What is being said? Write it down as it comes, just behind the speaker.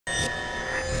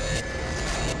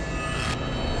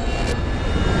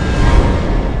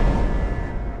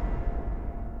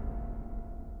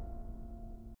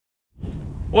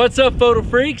What's up, photo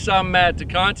freaks? I'm Matt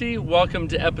DeConti. Welcome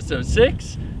to episode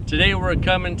 6. Today we're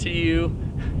coming to you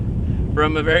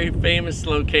from a very famous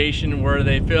location where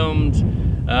they filmed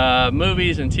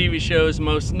movies and TV shows,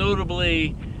 most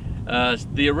notably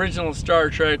the original Star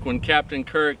Trek when Captain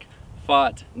Kirk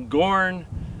fought Gorn.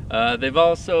 They've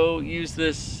also used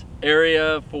this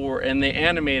area and they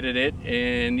animated it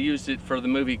and used it for the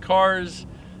movie Cars,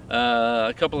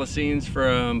 a couple of scenes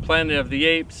from Planet of the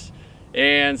Apes,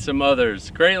 and some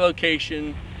others. Great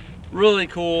location, really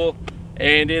cool,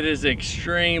 and it is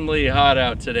extremely hot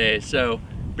out today, so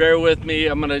bear with me.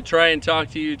 I'm gonna try and talk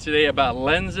to you today about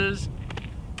lenses.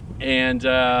 And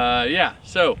yeah,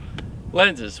 so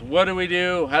lenses, what do we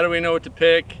do? How do we know what to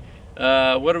pick?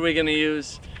 What are we gonna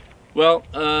use? Well,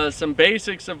 some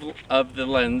basics of the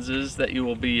lenses that you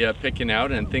will be picking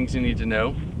out and things you need to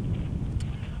know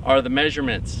are the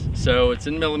measurements. So it's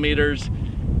in millimeters.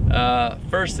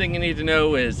 First thing you need to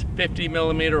know is 50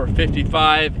 millimeter or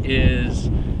 55 is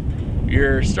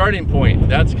your starting point.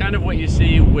 That's kind of what you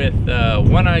see with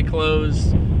one eye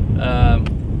closed.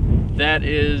 That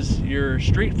is your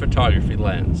street photography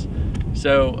lens.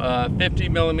 So 50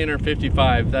 millimeter,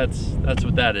 55, that's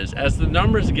what that is. As the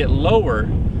numbers get lower,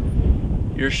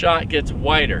 your shot gets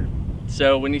wider.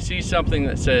 So when you see something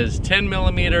that says 10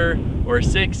 millimeter or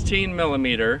 16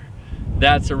 millimeter,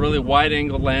 that's a really wide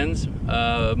angle lens,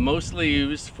 mostly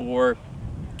used for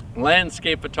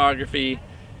landscape photography,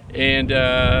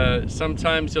 and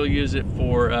sometimes you'll use it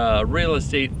for real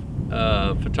estate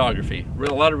photography.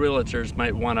 A lot of realtors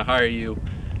might want to hire you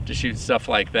to shoot stuff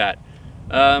like that.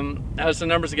 As the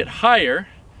numbers get higher,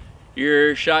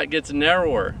 your shot gets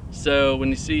narrower. So when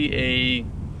you see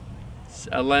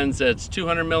a lens that's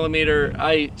 200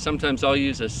 millimeter, sometimes I'll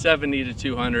use a 70 to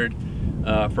 200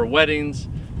 for weddings.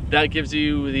 That gives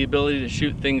you the ability to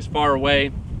shoot things far away.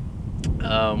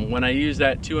 When I use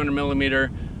that 200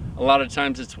 millimeter, a lot of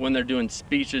times it's when they're doing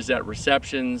speeches at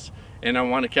receptions and I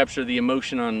want to capture the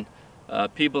emotion on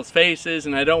people's faces,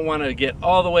 and I don't want to get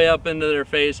all the way up into their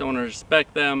face. I want to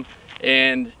respect them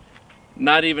and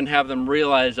not even have them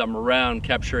realize I'm around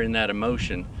capturing that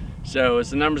emotion. So as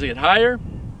the numbers get higher,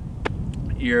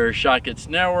 your shot gets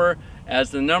narrower.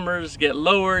 As the numbers get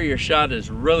lower, your shot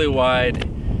is really wide.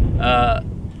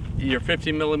 Your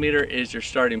 50 millimeter is your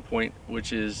starting point,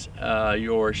 which is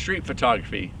your street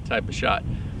photography type of shot.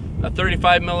 A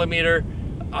 35 millimeter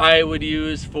I would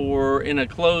use for in a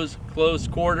closed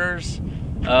quarters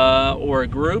or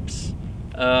groups.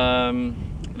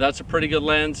 That's a pretty good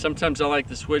lens. Sometimes I like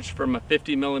to switch from a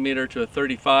 50 millimeter to a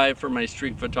 35 for my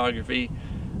street photography.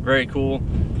 Very cool.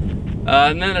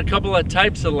 And then a couple of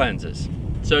types of lenses.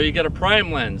 So you got a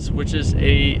prime lens, which is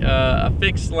a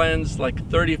fixed lens like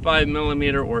 35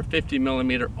 millimeter or 50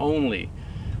 millimeter only,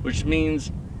 which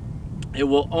means it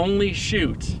will only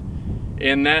shoot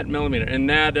in that millimeter, in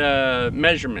that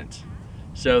measurement.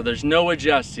 So there's no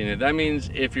adjusting it. That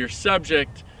means if your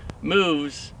subject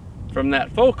moves from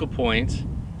that focal point,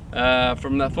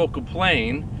 from that focal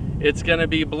plane, it's going to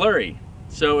be blurry.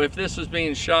 So if this was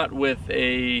being shot with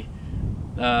a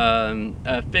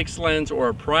fixed lens or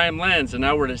a prime lens and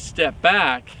I were to step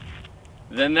back,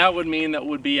 then that would mean that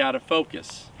would be out of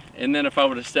focus. And then if I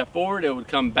were to step forward, it would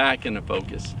come back into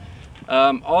focus.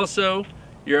 Also,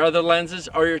 your other lenses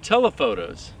are your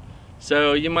telephotos.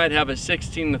 So you might have a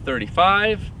 16 to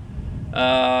 35,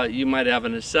 you might have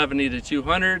a 70 to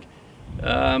 200,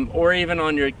 or even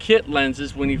on your kit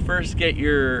lenses when you first get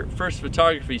your first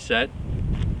photography set,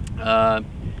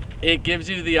 it gives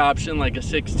you the option, like a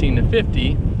 16 to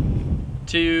 50,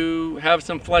 to have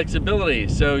some flexibility.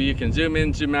 So you can zoom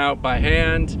in, zoom out by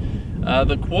hand.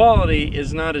 The quality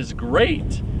is not as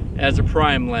great as a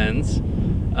prime lens,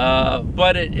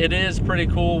 but it is pretty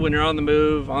cool when you're on the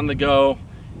move, on the go,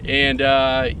 and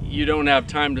you don't have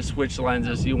time to switch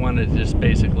lenses. You want to just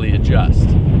basically adjust.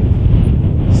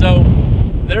 So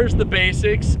there's the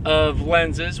basics of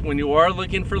lenses when you are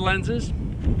looking for lenses.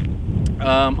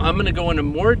 I'm going to go into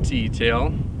more detail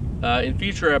in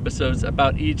future episodes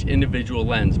about each individual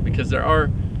lens, because there are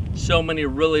so many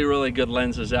really good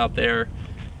lenses out there,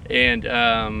 and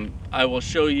I will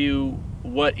show you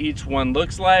what each one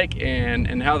looks like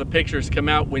and how the pictures come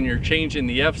out when you're changing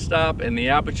the f-stop and the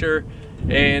aperture,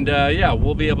 and yeah,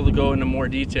 we'll be able to go into more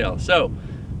detail. So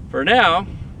for now,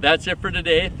 that's it for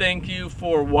today. Thank you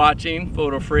for watching,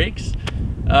 Photo Freaks.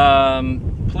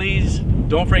 Please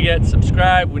don't forget,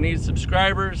 subscribe. We need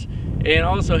subscribers, and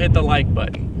also hit the like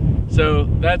button. So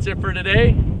that's it for today,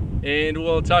 and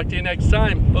we'll talk to you next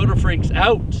time. Photo Freaks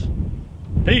out.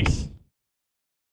 Peace.